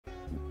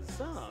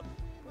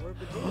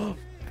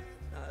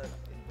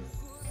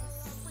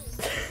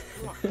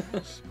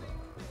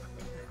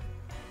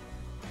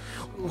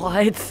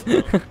What?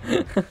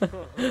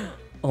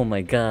 Oh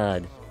my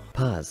god.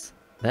 Pause.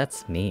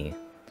 That's me.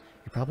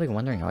 You're probably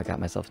wondering how I got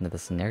myself into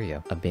this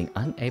scenario of being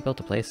unable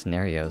to play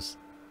scenarios.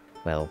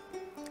 Well,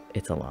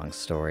 it's a long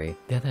story.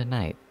 The other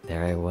night,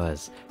 there I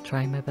was,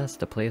 trying my best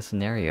to play a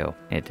scenario.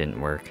 It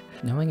didn't work.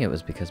 Knowing it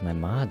was because my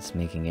mods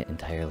making it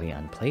entirely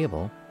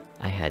unplayable,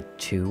 I had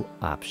two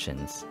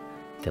options.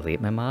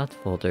 Delete my mods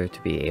folder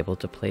to be able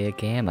to play a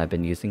game I've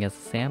been using as a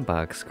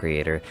sandbox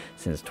creator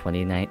since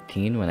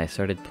 2019 when I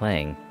started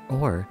playing,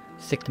 or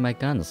stick to my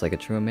guns like a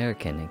true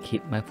American and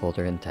keep my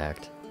folder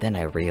intact. Then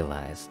I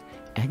realized,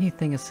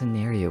 anything a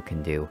scenario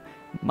can do,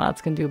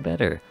 mods can do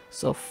better,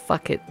 so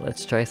fuck it,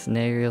 let's try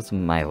scenarios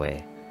my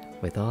way,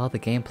 with all the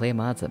gameplay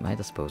mods at my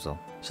disposal.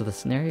 So the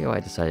scenario I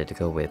decided to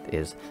go with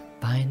is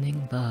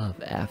finding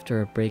love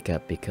after a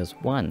breakup because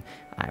 1,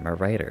 I'm a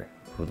writer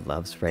who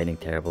loves writing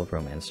terrible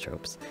romance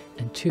tropes,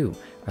 and 2,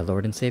 our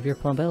Lord and Savior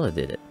Plumbella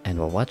did it. And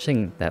while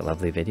watching that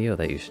lovely video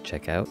that you should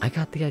check out, I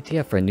got the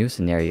idea for a new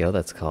scenario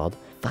that's called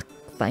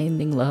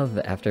Finding Love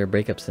After a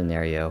Breakup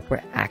Scenario.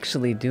 We're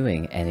actually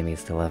doing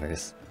enemies to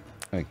lovers.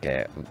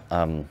 Okay,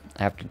 I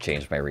have to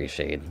change my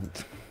reshade.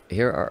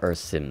 Here are our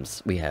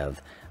Sims. We have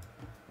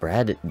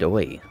Brad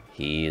Doy.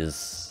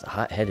 He's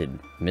hot-headed,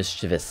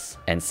 mischievous,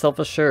 and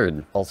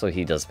self-assured. Also,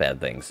 he does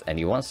bad things, and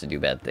he wants to do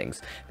bad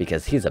things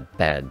because he's a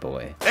bad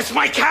boy. That's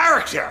my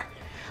character!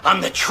 I'm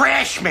the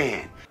trash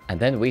man! And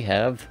then we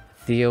have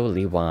Theo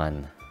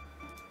Liwan.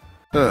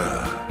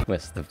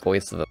 With the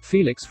voice of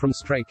Felix from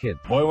Stray Kid.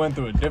 Boy went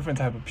through a different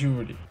type of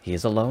puberty.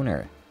 He's a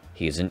loner.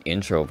 He's an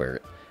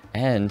introvert.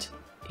 And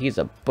he's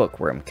a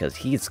bookworm because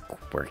he's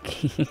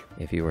quirky.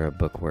 If you were a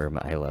bookworm,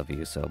 I love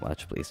you so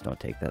much. Please don't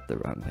take that the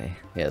wrong way.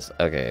 Yes,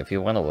 okay, if you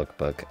want a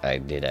lookbook, I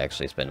did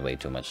actually spend way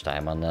too much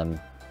time on them.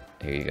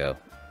 Here you go.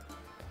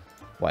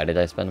 Why did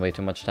I spend way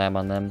too much time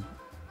on them?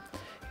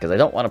 Because I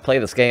don't want to play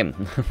this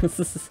game.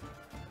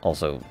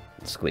 Also,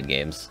 Squid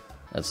Games.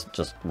 That's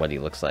just what he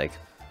looks like.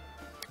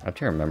 I have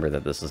to remember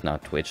that this is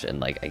not Twitch and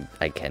like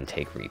I can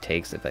take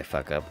retakes if I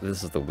fuck up.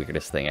 This is the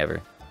weirdest thing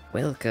ever.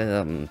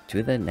 Welcome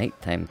to the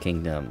Nighttime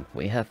Kingdom.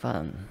 We have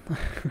fun.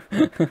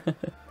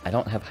 I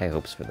don't have high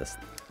hopes for this.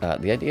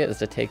 The idea is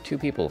to take two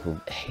people who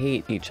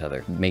hate each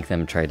other, make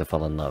them try to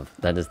fall in love.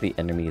 That is the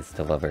enemies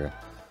to lover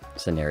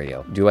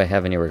scenario. Do I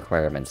have any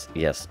requirements?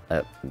 Yes.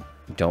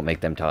 Don't make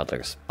them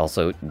toddlers.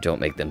 Also,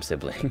 don't make them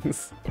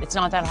siblings. It's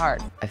not that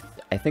hard.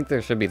 I think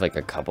there should be like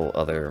a couple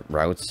other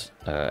routes,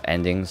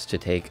 endings to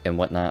take and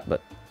whatnot,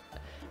 but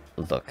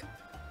look,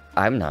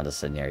 I'm not a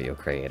scenario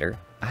creator.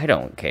 I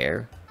don't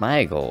care.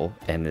 My goal,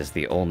 and is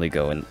the only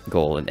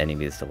goal in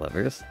enemies to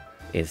lovers,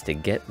 is to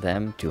get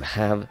them to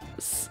have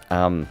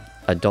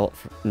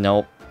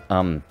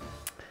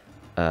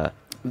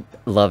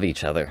love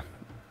each other.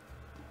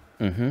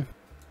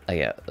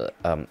 Yeah,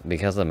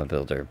 because I'm a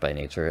builder by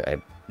nature,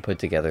 I put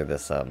together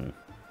this a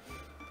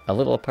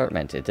little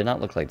apartment. It did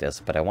not look like this,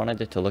 but I wanted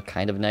it to look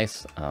kind of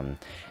nice.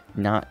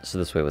 Not so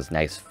this way was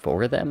nice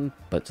for them,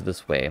 but so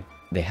this way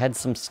they had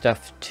some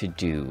stuff to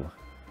do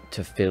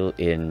to fill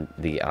in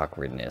the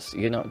awkwardness,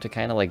 you know, to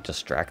kind of like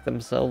distract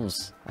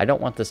themselves. I don't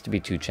want this to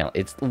be too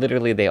challenging. It's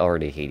literally they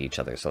already hate each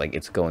other, so like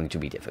it's going to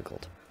be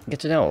difficult.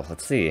 Get to know,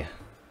 let's see.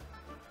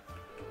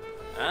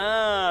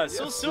 Ah,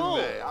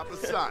 so.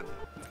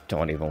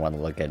 Don't even want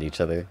to look at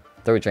each other.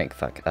 Throw a drink,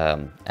 fuck.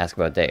 Ask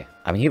about day.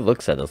 I mean, he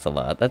looks at us a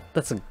lot.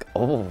 That's a...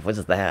 Oh, what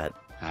is that?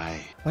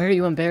 Hi. Why are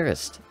you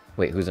embarrassed?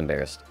 Wait, who's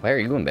embarrassed? Why are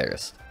you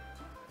embarrassed?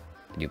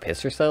 Did you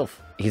piss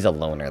yourself? He's a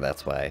loner,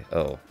 that's why.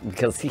 Oh,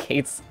 because he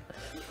hates...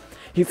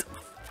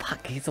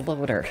 Fuck, he's a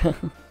loner.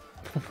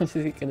 What is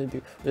he gonna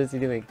do? What is he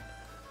doing?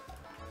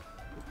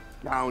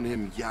 Down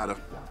him, yada.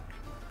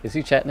 Is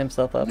he chatting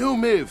himself up? New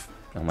move.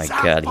 Oh my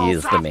god, he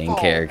is the main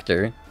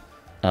character.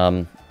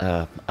 What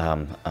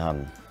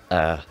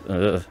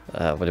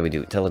do we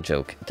do? Tell a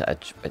joke.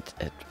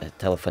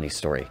 Tell a funny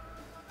story.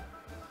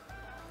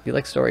 You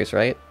like stories,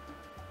 right?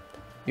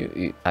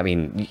 I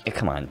mean,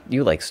 come on.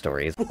 You like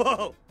stories.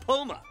 Whoa,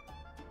 Puma.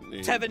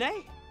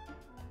 Tevene.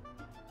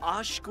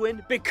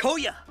 Ashquin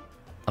Bikoya.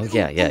 Oh,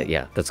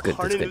 yeah. That's good.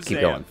 That's good.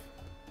 Keep going.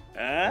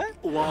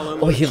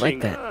 Oh, you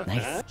like that.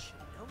 Nice.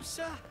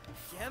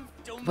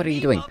 What are you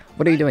doing?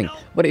 What are you doing?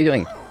 What are you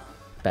doing?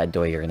 Bad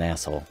boy, you're an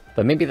asshole.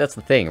 But maybe that's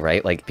the thing,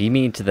 right? Like, be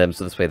mean to them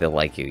so this way they'll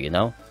like you, you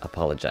know?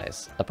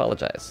 Apologize.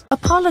 Apologize.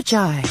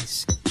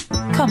 Apologize.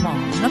 Come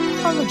on,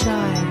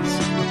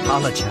 apologize.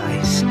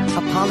 Apologize.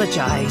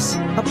 Apologize.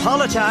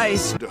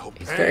 Apologize.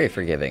 He's very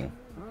forgiving.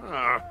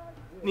 Where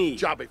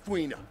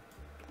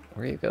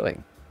are you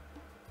going?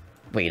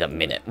 Wait a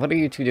minute. What are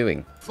you two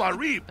doing?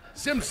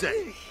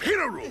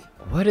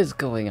 What is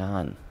going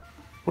on?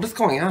 What is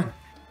going on?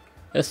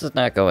 This is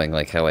not going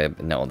like how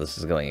No, this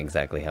is going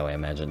exactly how I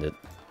imagined it.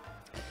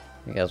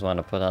 You guys want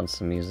to put on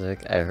some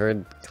music? I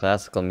heard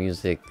classical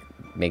music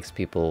makes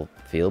people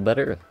feel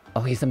better.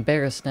 Oh, he's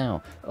embarrassed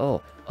now.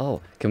 Oh,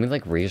 can we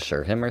like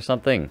reassure him or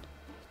something?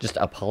 Just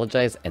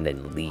apologize and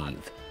then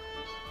leave.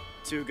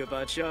 Tuga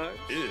Bachar.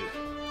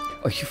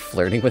 Are you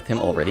flirting with him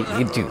already?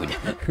 You dude.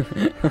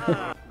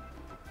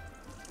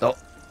 Oh,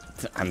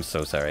 I'm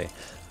so sorry.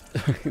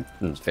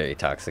 It's very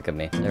toxic of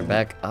me. They're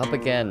back up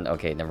again.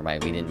 Okay, never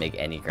mind. We didn't make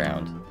any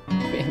ground.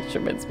 The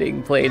instrument's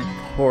being played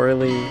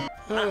poorly.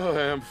 Oh,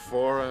 I am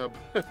Forab.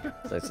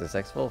 So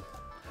successful.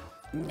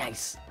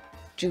 Nice.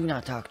 Do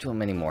not talk to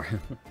him anymore.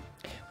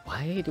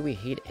 Why do we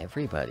hate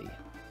everybody?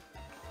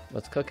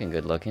 What's cooking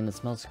good looking? It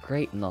smells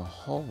great in the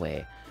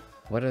hallway.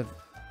 What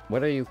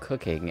are you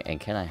cooking, and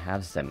can I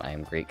have some? I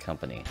am great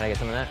company. Can I get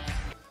some of that?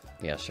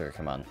 Yeah, sure,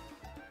 come on.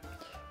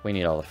 We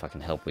need all the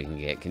fucking help we can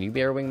get. Can you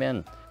be our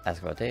wingman?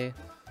 Ask about day.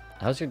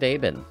 How's your day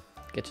been?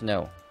 Get to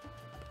know.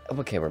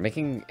 Okay, we're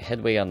making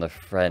headway on the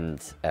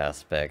friend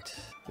aspect.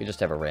 We just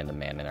have a random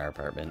man in our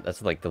apartment.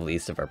 That's like the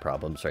least of our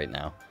problems right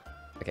now.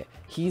 Okay,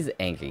 he's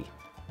angry.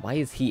 Why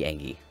is he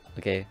angry?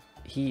 Okay,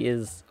 he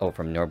is... Oh,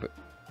 from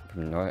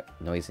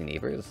Noisy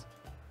Neighbors?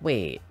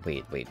 Wait.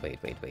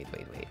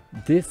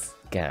 This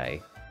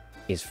guy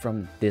is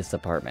from this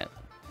apartment.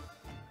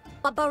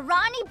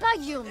 Babarani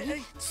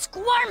Bayumi,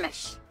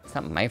 Squirmish! It's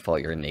not my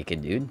fault you're a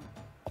naked dude.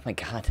 Oh my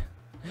god.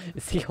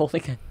 Is he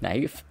holding a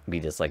knife? Be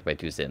disliked by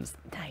 2 Sims.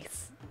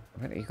 Nice.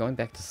 Are you going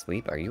back to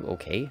sleep? Are you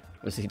okay?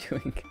 What's he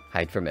doing?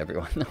 Hide from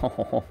everyone.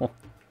 No.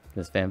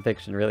 This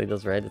fanfiction really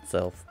does write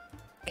itself.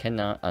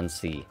 Cannot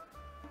unsee.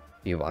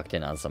 You walked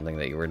in on something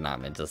that you were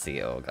not meant to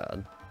see. Oh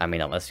god. I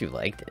mean, unless you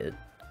liked it.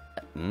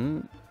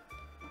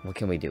 What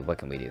can we do? What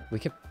can we do? We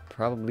could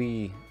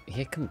probably...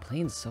 He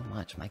complains so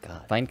much. My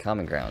god. Find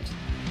common ground.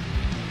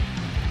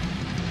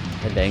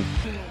 Headbang.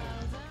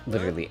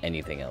 Literally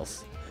anything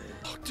else.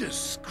 Oh,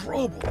 this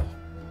Scroble.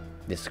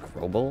 This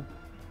Scroble?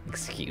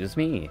 Excuse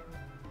me?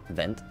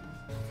 Vent?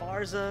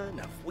 Farza,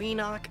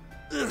 Nafweenok.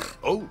 Ugh.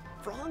 Oh.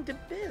 Wrong to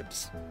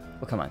Bibs.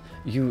 Well, come on.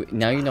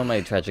 Now you know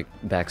my tragic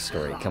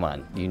backstory. Come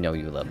on. You know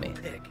you love me.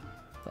 Pig.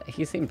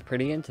 He seemed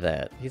pretty into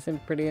that.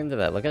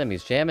 Look at him.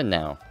 He's jamming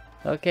now.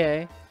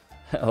 Okay.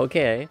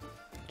 Okay.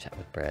 Chat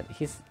with Brad.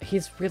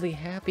 He's really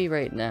happy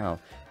right now.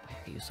 Why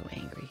are you so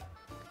angry?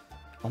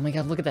 Oh my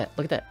god, look at that.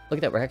 Look at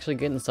that. We're actually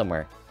getting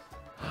somewhere.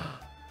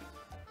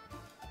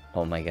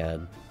 Oh my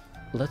god.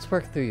 Let's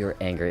work through your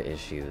anger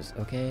issues,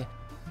 okay?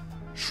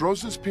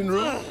 Shrozes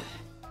Pinru.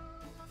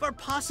 For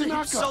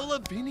Pasa Sola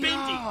Bindi.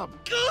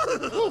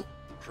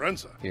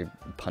 Krenza. Your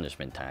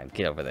punishment time.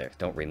 Get over there.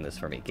 Don't read this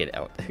for me. Get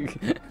out.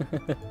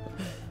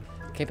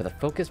 Okay, but the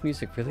focus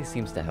music really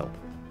seems to help.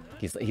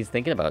 He's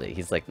thinking about it.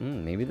 He's like,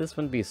 maybe this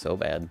wouldn't be so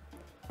bad.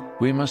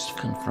 We must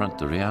confront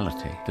the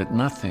reality that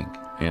nothing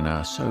in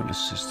our solar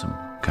system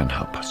can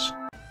help us.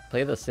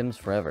 Play The Sims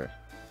Forever.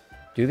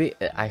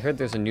 I heard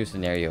there's a new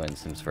scenario in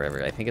Sims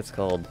Forever. I think it's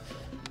called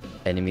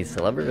Enemies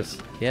to Lovers.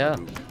 Yeah,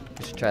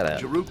 you should try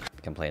that.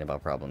 Complain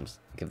about problems.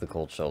 Give the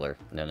cold shoulder.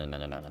 No.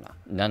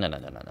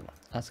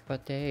 Ask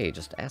about day.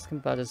 Just ask him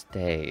about his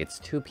day. It's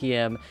 2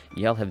 p.m.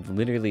 Y'all have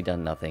literally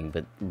done nothing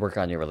but work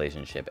on your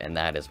relationship, and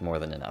that is more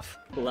than enough.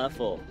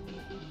 Leffel.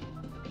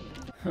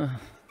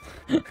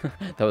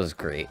 That was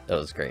great. That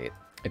was great.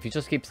 If you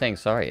just keep saying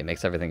sorry, it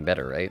makes everything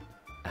better, right?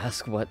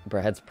 Ask what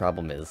Brad's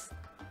problem is.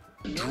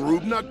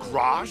 Drubna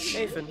Grosh.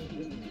 Nathan.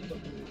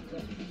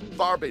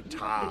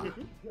 Barbita.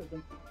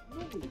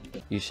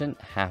 You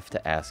shouldn't have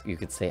to ask. You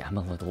could say, I'm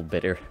a little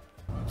bitter.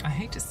 I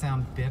hate to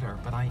sound bitter,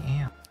 but I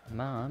am.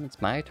 Mom,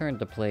 it's my turn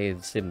to play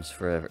Sims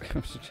Forever.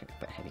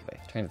 But anyway,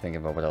 trying to think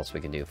about what else we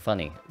can do.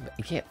 Funny.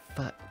 Yeah,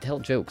 tell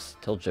jokes.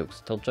 Tell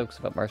jokes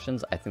about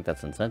Martians. I think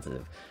that's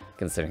insensitive,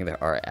 considering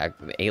there are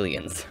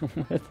aliens.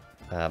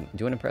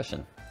 Do an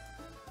impression.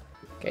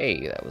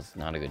 Okay, that was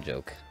not a good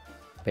joke.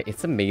 But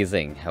it's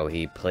amazing how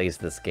he plays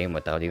this game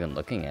without even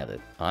looking at it.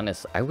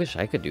 Honest, I wish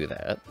I could do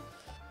that.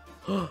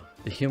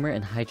 The Humor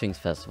and Hijinks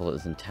Festival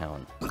is in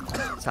town.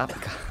 Stop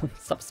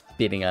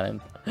spitting on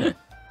him. I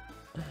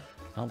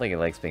don't think he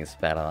likes being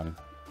spat on.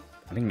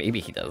 I mean, maybe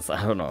he does.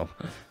 I don't know.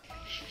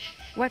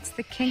 What's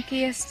the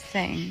kinkiest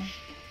thing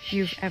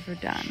you've ever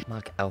done?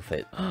 Mock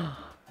outfit.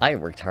 I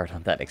worked hard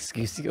on that,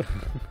 excuse you.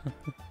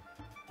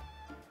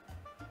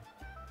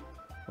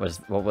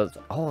 What was...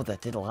 Oh,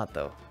 that did a lot,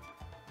 though.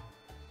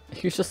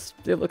 It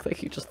looked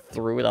like you just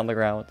threw it on the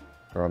ground.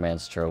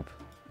 Romance trope.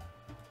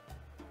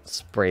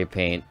 Spray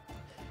paint.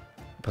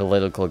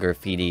 Political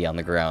graffiti on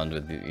the ground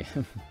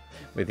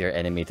with your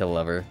enemy to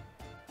lover.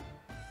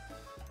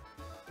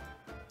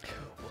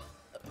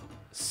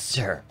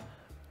 Sir,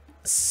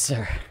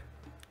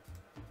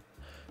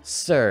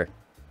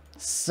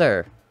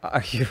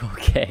 are you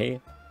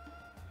okay?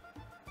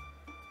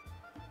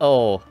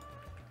 Oh.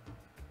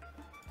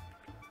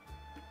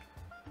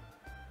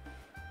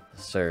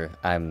 Sir,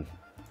 I'm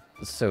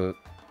so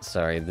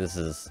sorry. This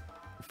is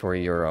for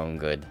your own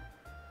good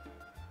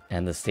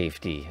and the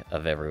safety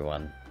of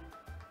everyone.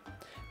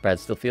 Brad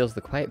still feels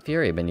the quiet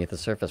fury beneath the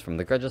surface from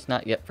the grudges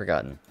not yet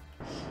forgotten.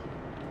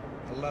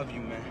 I love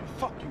you, man.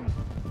 Fuck you.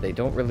 They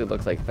don't really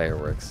look like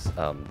fireworks,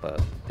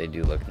 but they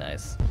do look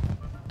nice.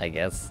 I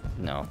guess?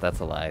 No, that's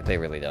a lie. They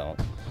really don't.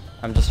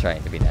 I'm just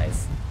trying to be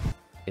nice.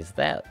 Is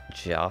that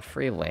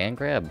Joffrey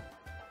Landgrab?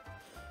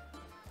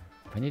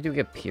 When did you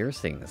get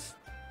piercings?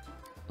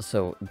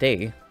 So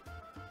day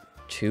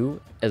 2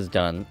 is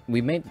done.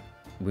 We made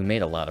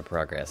a lot of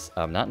progress.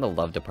 Not in the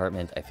love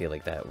department. I feel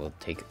like that will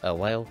take a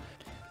while.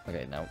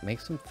 Okay, now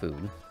make some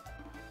food.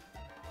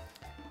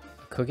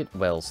 Cook it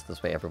well so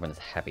this way everyone is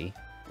happy.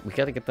 We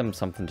gotta get them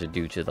something to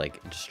do to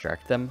like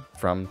distract them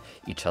from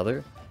each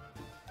other.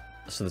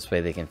 So this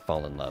way they can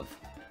fall in love.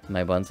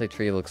 My bonsai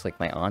tree looks like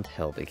my aunt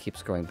Help. It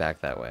keeps growing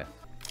back that way.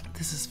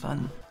 This is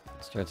fun.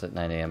 Starts at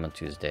 9 AM on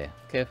Tuesday.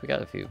 Okay, we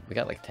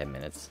got like 10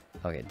 minutes.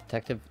 Okay,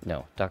 detective,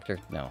 no. Doctor,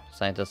 no.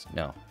 Scientist,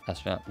 no.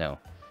 Astronaut, no.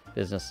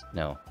 Business,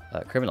 no.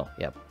 Criminal,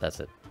 yep,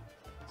 that's it.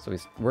 So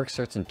his work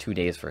starts in 2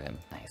 days for him.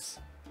 Nice.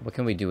 What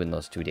can we do in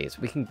those 2 days?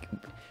 We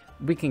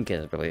can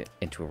get really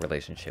into a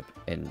relationship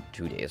in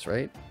 2 days,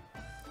 right?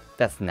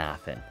 That's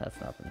nothing.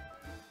 That's nothing.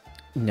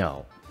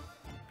 No.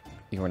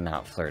 You are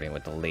not flirting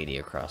with the lady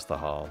across the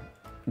hall.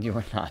 You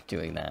are not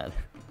doing that.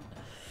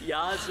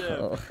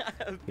 Yazoo.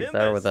 He saw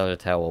her without a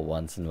towel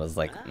once and was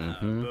like,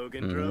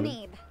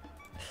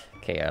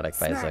 chaotic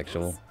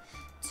bisexual.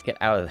 Just get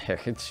out of there.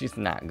 She's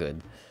not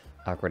good.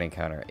 Awkward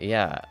encounter.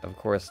 Yeah, of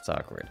course it's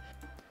awkward.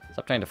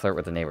 Stop trying to flirt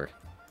with the neighbor.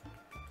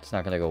 It's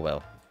not gonna go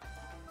well.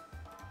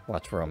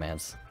 Watch for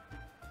romance.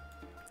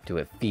 Do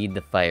it. Feed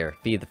the fire.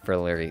 Feed the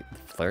flurry.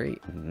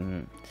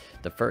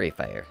 The furry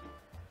fire.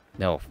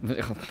 No.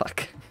 Oh,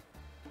 fuck.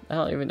 I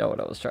don't even know what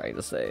I was trying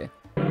to say.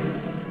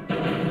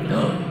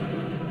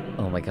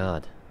 Oh my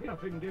god.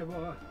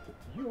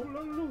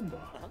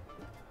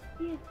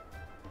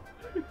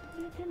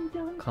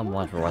 Come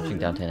watch, we're watching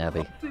Downton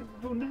Abbey. He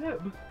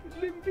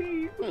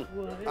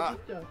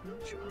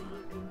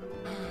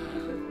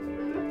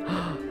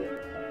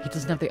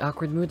doesn't have the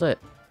awkward moodlet.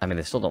 I mean,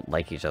 they still don't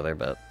like each other,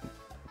 but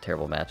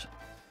terrible match.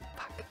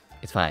 Fuck.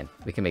 It's fine.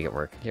 We can make it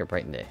work. Here,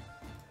 brighten day.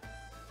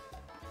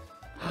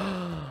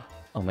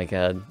 Oh my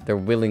god. They're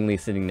willingly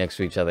sitting next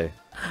to each other.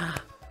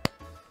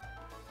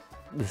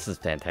 This is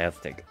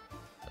fantastic.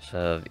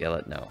 Shove, yell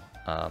at, no.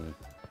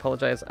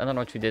 Apologize. I don't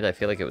know what you did. I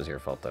feel like it was your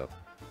fault, though.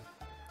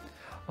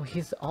 Oh,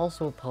 he's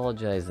also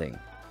apologizing.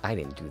 I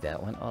didn't do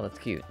that one. Oh, that's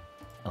cute.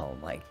 Oh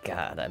my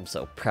god, I'm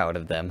so proud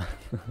of them.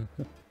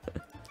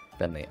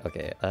 Friendly.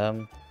 Okay,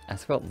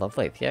 ask about love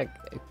life. Yeah,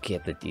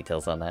 get the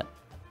details on that.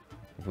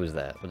 Who's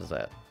that? What is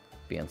that?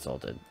 Be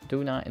insulted.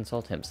 Do not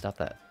insult him. Stop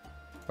that.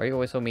 Why are you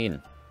always so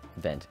mean?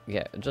 Vent.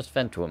 Yeah, just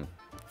vent to him.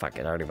 Fuck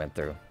it, I already went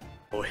through.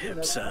 Oh,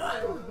 hipsa.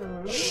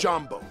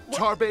 Shambo,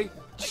 Tarbe,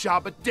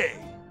 Shabba Day.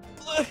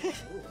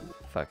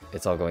 Fuck,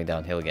 it's all going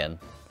downhill again.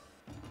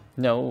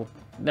 No,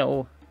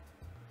 no.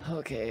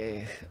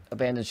 Okay,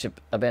 abandon ship,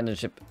 abandon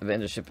ship,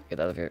 abandon ship, get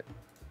out of here.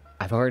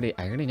 I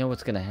already know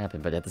what's gonna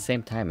happen, but at the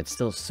same time, it's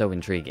still so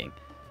intriguing.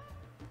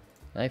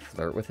 Can I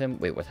flirt with him?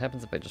 Wait, what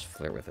happens if I just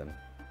flirt with him?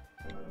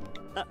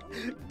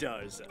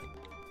 Does.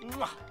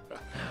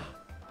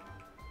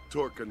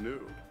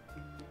 Torcanu.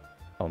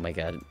 Oh my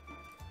god.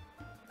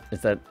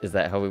 Is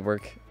that how we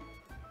work?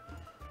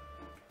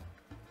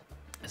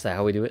 Is that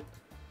how we do it?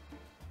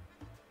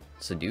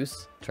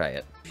 Seduce? Try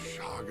it.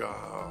 Shaga.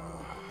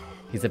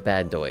 He's a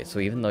bad boy, so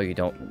even though you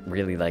don't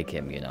really like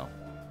him, you know.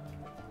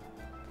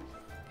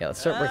 Yeah, let's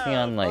start working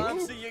on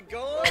like...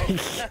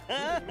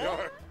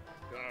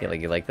 Yeah, like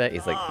you like that?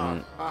 He's like,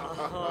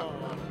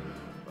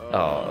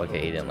 Oh, okay,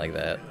 he didn't like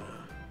that.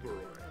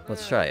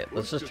 Let's try it.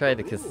 Let's just try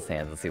to kiss his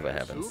hands and see what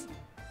happens.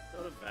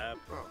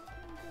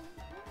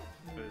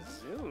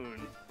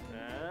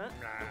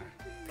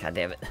 God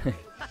damn it.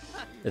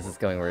 This is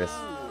going worse.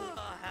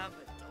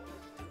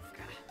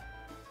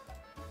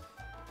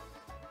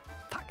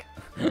 Fuck.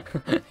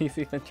 He's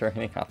even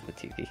turning off the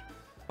TV.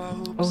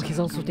 Oh, he's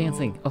also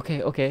dancing.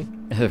 Okay, okay.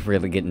 They're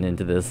really getting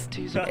into this.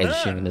 Ed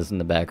Sheeran is in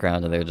the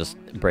background and they're just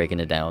breaking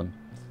it down.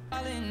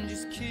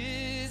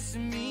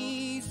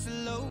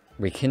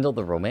 Rekindle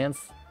the romance?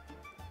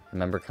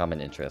 Remember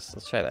common interests.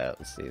 Let's try that.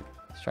 Let's see.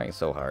 He's trying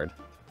so hard.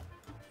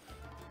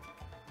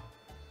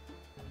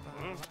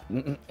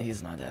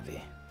 He's not heavy.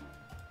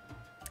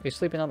 Are you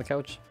sleeping on the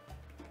couch?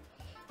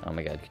 Oh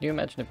my god, can you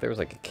imagine if there was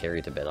like a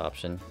carry to bed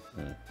option?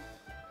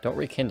 Don't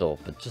rekindle,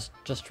 but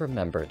just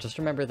remember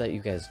that you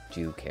guys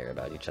do care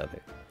about each other.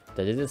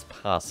 That it is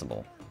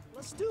possible.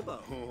 Let's do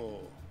both.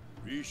 Oh,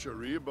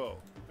 Risharibo.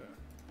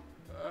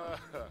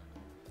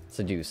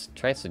 Seduce.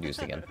 Try seduce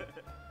again.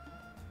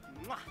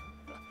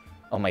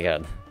 Oh my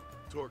god.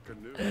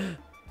 Torcanu.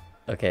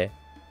 Okay.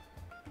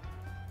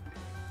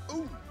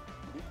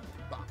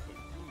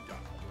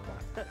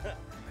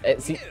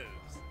 See?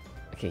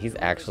 Okay, he's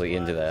actually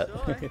into that.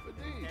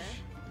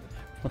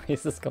 Why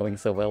is this going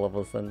so well all of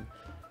a sudden?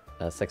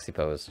 Sexy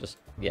pose. Just,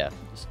 yeah.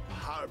 Just...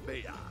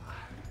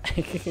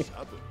 He's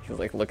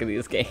like, look at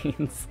these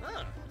gains.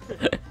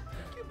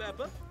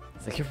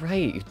 It's like, you're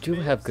right, you do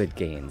have good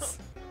gains.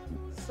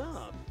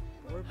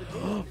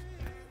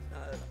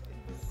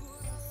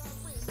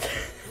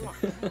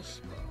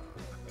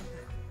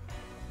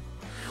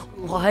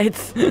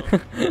 What?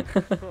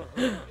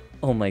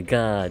 Oh my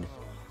god.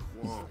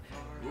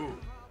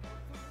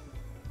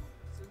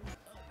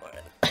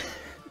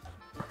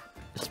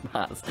 Just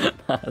pause.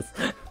 Pause.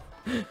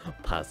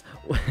 Pause.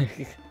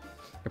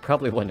 You're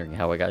probably wondering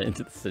how I got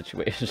into the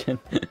situation.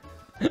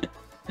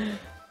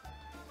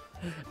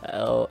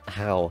 Oh,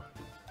 how?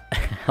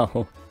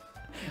 How?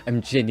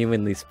 I'm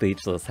genuinely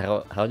speechless.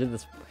 How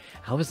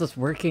is this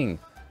working?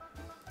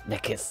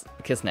 Neck kiss.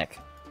 Kiss neck.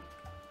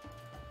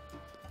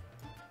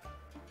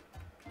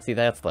 See,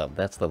 that's love.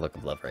 That's the look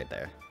of love right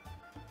there.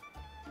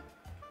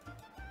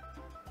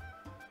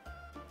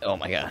 Oh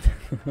my god.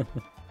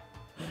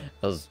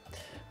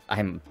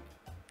 I'm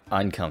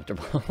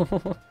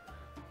uncomfortable.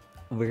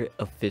 We're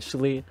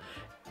officially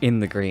in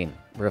the green.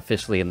 We're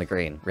officially in the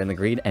green. We're in the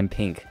green and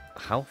pink.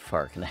 How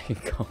far can I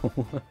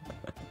go?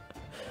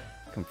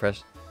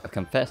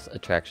 Confess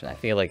attraction. I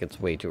feel like it's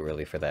way too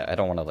early for that. I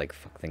don't want to, like,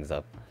 fuck things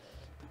up.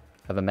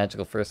 Have a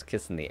magical first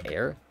kiss in the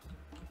air?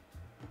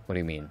 What do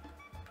you mean?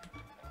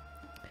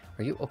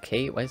 Are you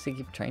okay? Why does he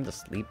keep trying to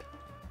sleep?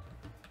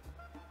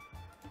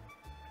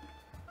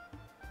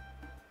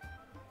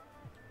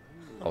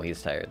 Oh,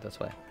 he's tired, that's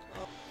why.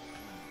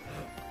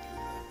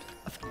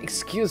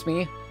 Excuse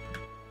me?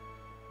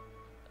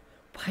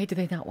 Why do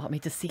they not want me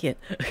to see it?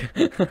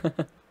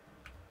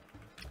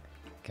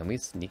 Can we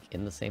sneak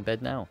in the same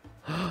bed now?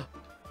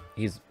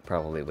 He's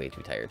probably way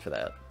too tired for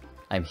that.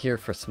 I'm here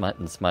for smut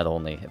and smut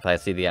only. If I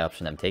see the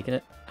option, I'm taking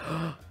it.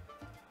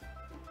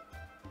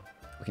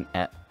 We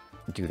can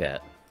do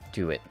that.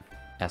 Do it.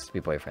 Ask to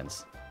be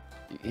boyfriends.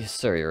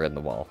 Sir, you're in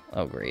the wall.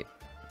 Oh, great.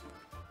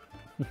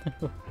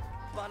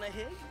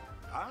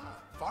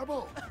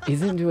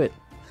 He's into it.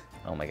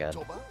 Oh my god.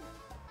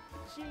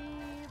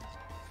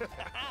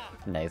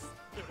 Nice.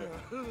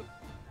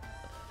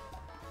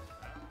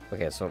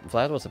 Okay, so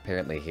Vlad was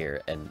apparently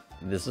here, and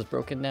this is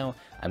broken now.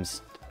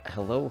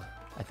 Hello?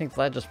 I think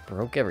Vlad just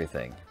broke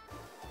everything.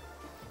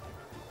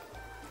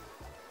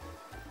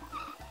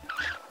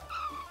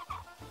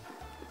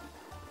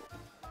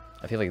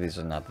 I feel like these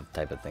are not the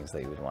type of things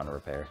that you would want to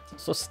repair.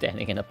 So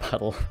standing in a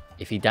puddle.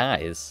 If he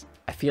dies,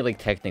 I feel like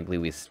technically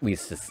we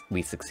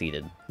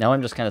succeeded. Now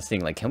I'm just kind of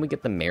seeing, like, can we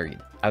get them married?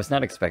 I was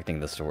not expecting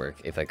this to work,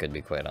 if I could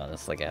be quite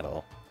honest, like, at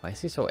all. Why is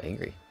he so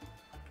angry?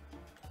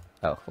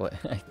 Oh, what?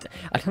 I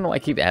don't know why I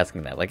keep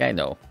asking that. Like, I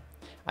know.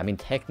 I mean,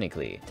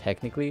 technically,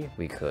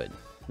 we could.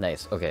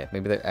 Nice. Okay,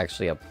 maybe they're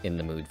actually up in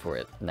the mood for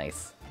it.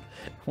 Nice.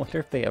 I wonder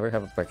if they ever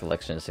have a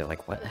recollection and say,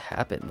 like, what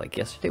happened? Like,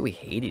 yesterday we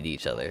hated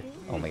each other.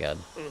 Oh my god.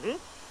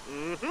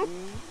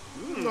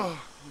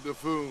 The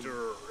food.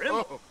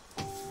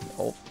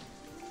 Oh.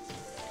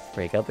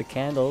 Break out the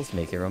candles,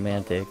 make it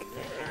romantic.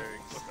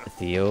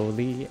 Theo,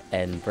 Lee,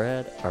 and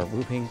Brad are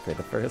wooing for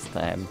the first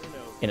time.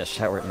 In a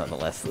shower,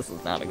 nonetheless. This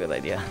is not a good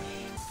idea.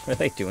 What are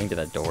they doing to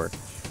the door?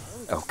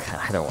 Oh god,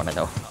 I don't want to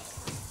know.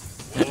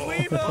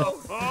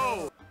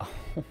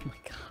 Oh my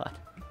god.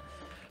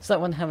 Does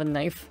that one have a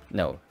knife?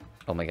 No.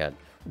 Oh my god.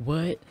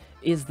 What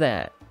is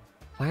that?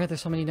 Why are there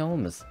so many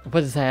gnomes?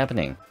 What is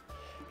happening?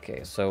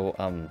 Okay, so,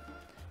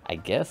 I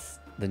guess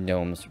the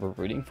gnomes were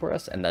rooting for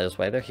us, and that is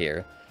why they're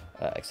here.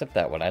 Except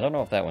that one. I don't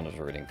know if that one was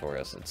rooting for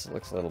us. It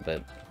looks a little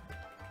bit...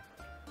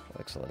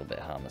 looks a little bit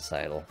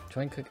homicidal.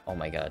 Try and cook... Oh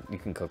my god, you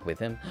can cook with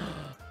him?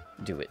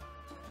 Do it.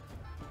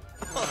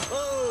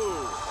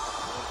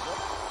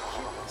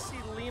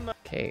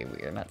 Okay,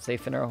 we are not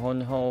safe in our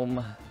own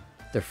home.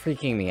 They're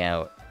freaking me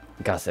out.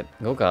 Gossip.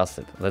 Go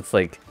gossip. That's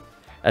like...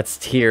 that's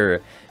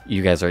tier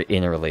you guys are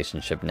in a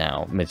relationship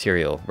now.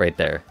 Material, right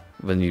there.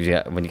 When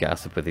you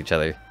gossip with each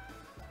other.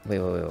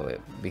 Wait.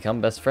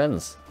 Become best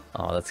friends.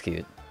 Oh, that's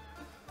cute.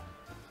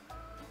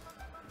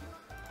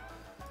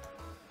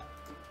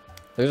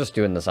 They're just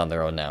doing this on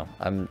their own now.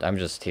 I'm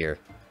just here.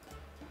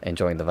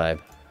 Enjoying the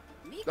vibe.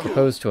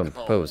 Propose to him.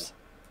 Propose.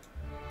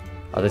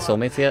 Are they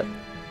soulmates yet?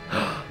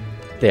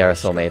 They are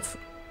soulmates.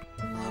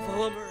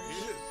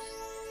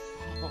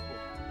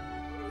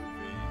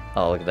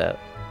 Oh, look at that.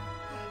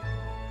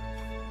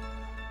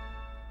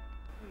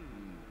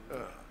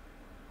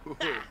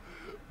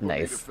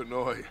 Nice.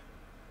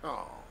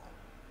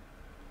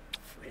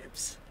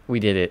 We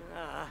did it.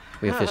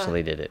 We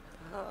officially did it.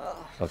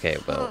 Okay,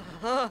 well,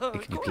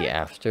 can you pee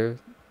after?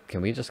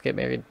 Can we just get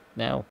married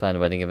now? Plan a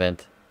wedding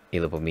event?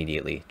 Elope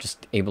immediately.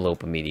 Just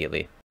elope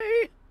immediately.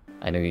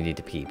 I know you need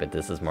to pee, but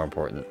this is more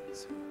important.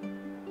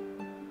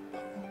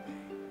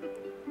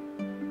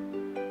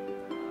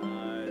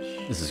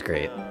 This is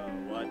great.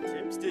 What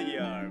tips do you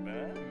are,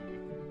 man?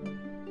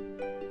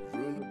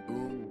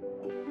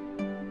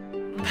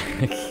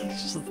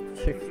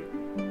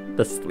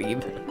 The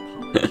sleeve.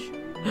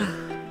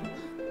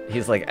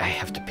 He's like, I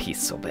have to pee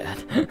so bad.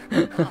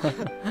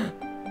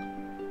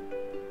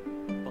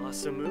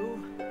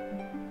 Bossamoo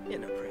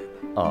in a crib.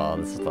 Oh,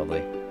 this is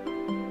lovely.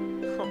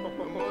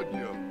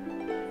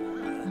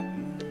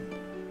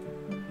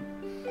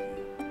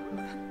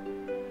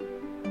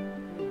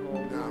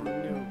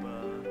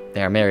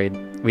 They are married.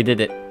 We did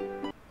it.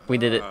 We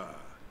did it.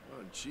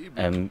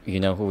 And you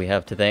know who we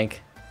have to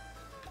thank?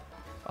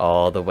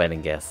 All the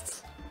wedding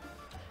guests.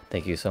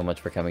 Thank you so much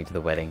for coming to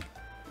the wedding.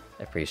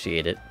 I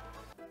appreciate it.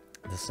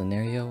 The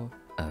scenario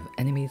of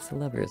enemies to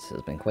lovers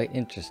has been quite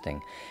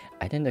interesting.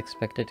 I didn't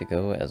expect it to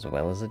go as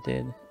well as it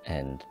did,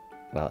 and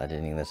while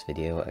editing this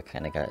video, I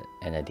kind of got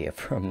an idea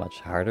for a much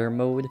harder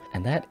mode,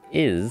 and that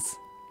is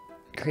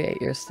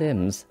create your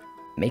Sims,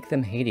 make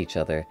them hate each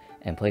other,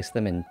 and place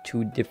them in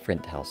 2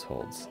 different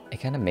households. It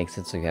kind of makes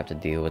it so you have to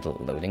deal with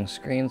loading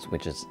screens,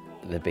 which is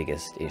the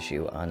biggest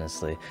issue,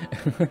 honestly.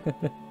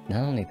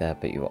 Not only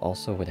that, but you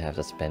also would have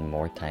to spend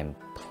more time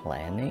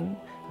planning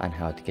on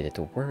how to get it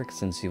to work,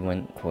 since you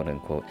wouldn't,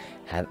 quote-unquote,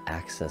 have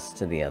access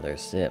to the other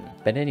sim.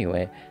 But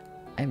anyway,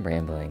 I'm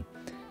rambling.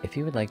 If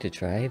you would like to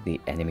try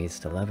the enemies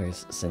to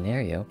lovers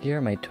scenario, here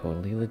are my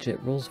totally legit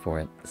rules for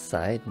it.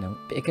 Side note,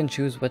 pick and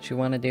choose what you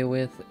want to deal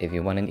with. If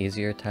you want an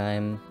easier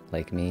time,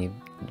 like me,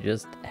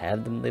 just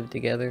have them live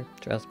together.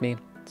 Trust me,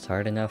 it's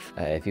hard enough.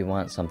 If you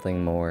want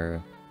something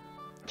more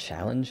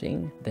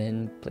challenging,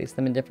 then place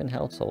them in different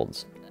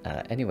households.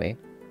 Anyway,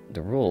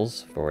 the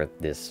rules for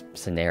this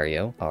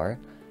scenario are: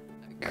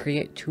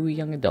 create 2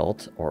 young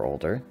adult or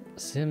older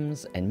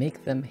Sims and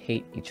make them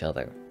hate each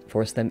other.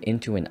 Force them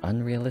into an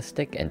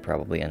unrealistic and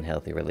probably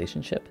unhealthy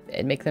relationship,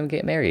 and make them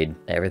get married.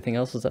 Everything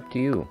else is up to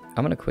you.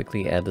 I'm gonna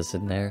quickly add this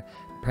in there.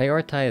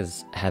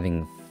 Prioritize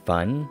having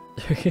fun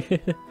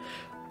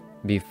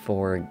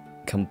before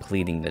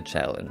completing the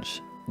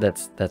challenge.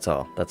 That's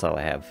all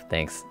I have.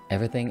 Thanks.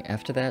 Everything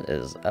after that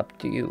is up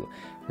to you.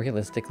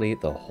 Realistically,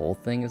 the whole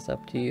thing is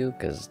up to you,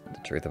 because the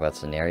truth about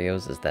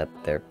scenarios is that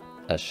they're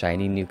a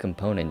shiny new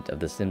component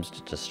of The Sims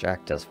to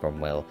distract us from,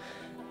 well,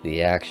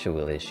 the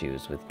actual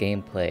issues with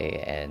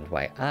gameplay, and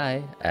why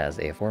I, as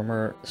a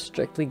former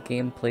strictly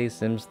gameplay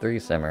Sims 3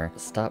 simmer,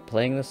 stopped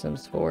playing The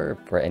Sims 4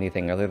 for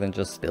anything other than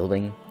just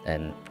building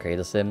and create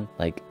a sim.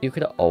 Like, you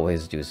could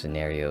always do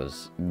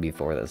scenarios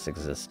before this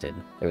existed.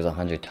 There was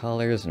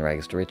 $100 in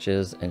rags to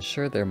riches, and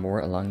sure, they're more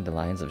along the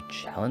lines of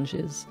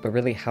challenges, but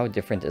really, how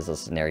different is a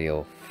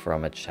scenario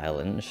from a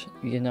challenge,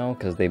 you know?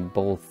 Because they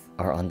both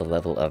are on the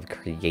level of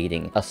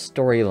creating a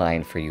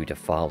storyline for you to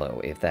follow,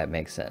 if that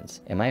makes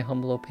sense. In my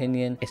humble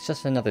opinion, it's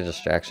just another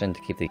distraction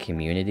to keep the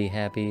community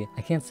happy.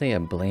 I can't say I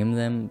blame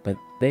them, but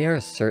they are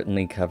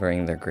certainly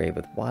covering their grave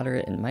with water,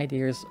 and my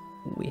dears,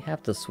 we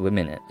have to swim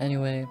in it.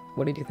 Anyway,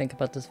 what did you think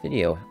about this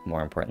video?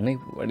 More importantly,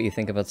 what do you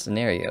think about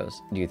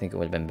scenarios? Do you think it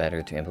would have been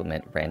better to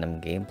implement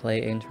random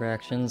gameplay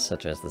interactions,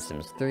 such as The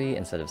Sims 3,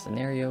 instead of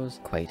scenarios?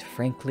 Quite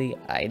frankly,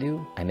 I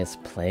do. I miss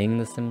playing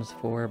The Sims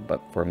 4,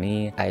 but for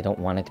me, I don't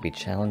want it to be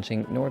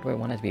challenging, nor do I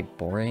want it to be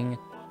boring.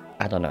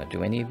 I don't know,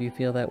 do any of you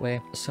feel that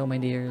way? So my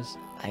dears,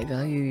 I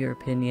value your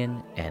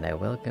opinion, and I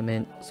welcome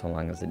it, so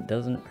long as it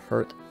doesn't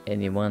hurt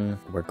anyone.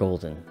 We're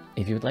golden.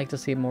 If you would like to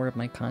see more of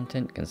my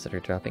content, consider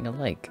dropping a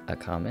like, a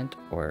comment,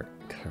 or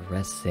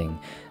caressing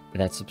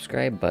that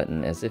subscribe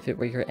button as if it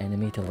were your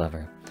enemy to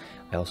lover.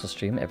 I also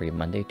stream every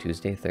Monday,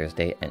 Tuesday,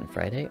 Thursday, and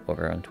Friday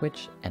over on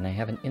Twitch, and I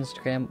have an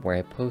Instagram where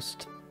I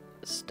post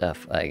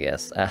stuff, I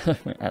guess. I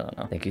don't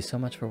know. Thank you so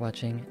much for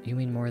watching. You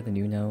mean more than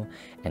you know,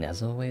 and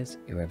as always,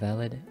 you are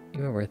valid,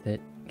 you are worth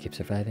it, keep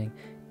surviving,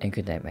 and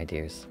good night, my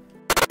dears.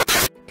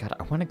 God,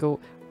 I want to go...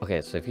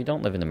 Okay, so if you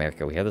don't live in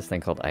America, we have this thing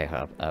called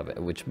IHOP,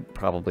 which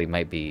probably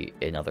might be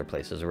in other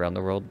places around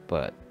the world,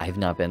 but I've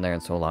not been there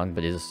in so long,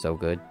 but it is so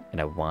good,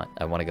 and I want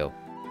to go.